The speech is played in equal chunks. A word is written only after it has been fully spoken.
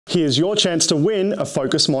Here's your chance to win a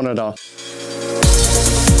Focus monitor.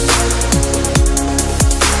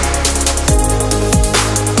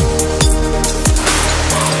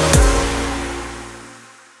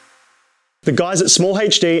 The guys at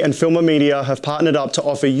SmallHD and Filmr Media have partnered up to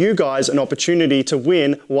offer you guys an opportunity to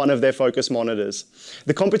win one of their Focus monitors.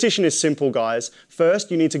 The competition is simple, guys.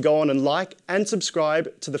 First, you need to go on and like and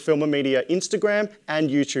subscribe to the Filmr Media Instagram and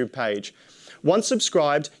YouTube page. Once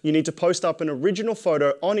subscribed, you need to post up an original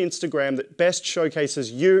photo on Instagram that best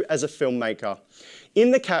showcases you as a filmmaker.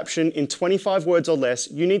 In the caption, in 25 words or less,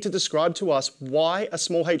 you need to describe to us why a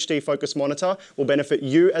SmallHD Focus monitor will benefit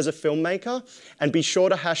you as a filmmaker, and be sure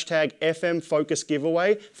to hashtag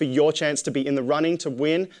FMFOCUSGIVEAWAY for your chance to be in the running to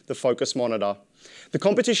win the Focus monitor. The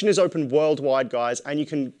competition is open worldwide, guys, and you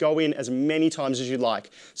can go in as many times as you like.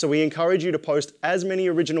 So we encourage you to post as many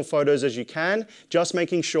original photos as you can, just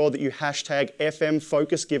making sure that you hashtag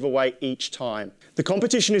FMFOCUSGIVEAWAY each time. The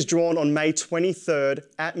competition is drawn on May 23rd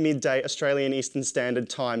at midday Australian Eastern Standard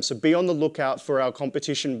Time, so be on the lookout for our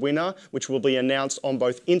competition winner, which will be announced on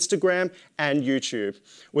both Instagram and YouTube.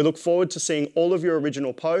 We look forward to seeing all of your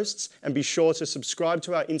original posts, and be sure to subscribe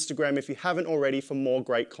to our Instagram if you haven't already for more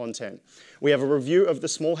great content. We have a review of the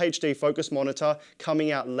SmallHD Focus monitor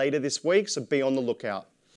coming out later this week, so be on the lookout.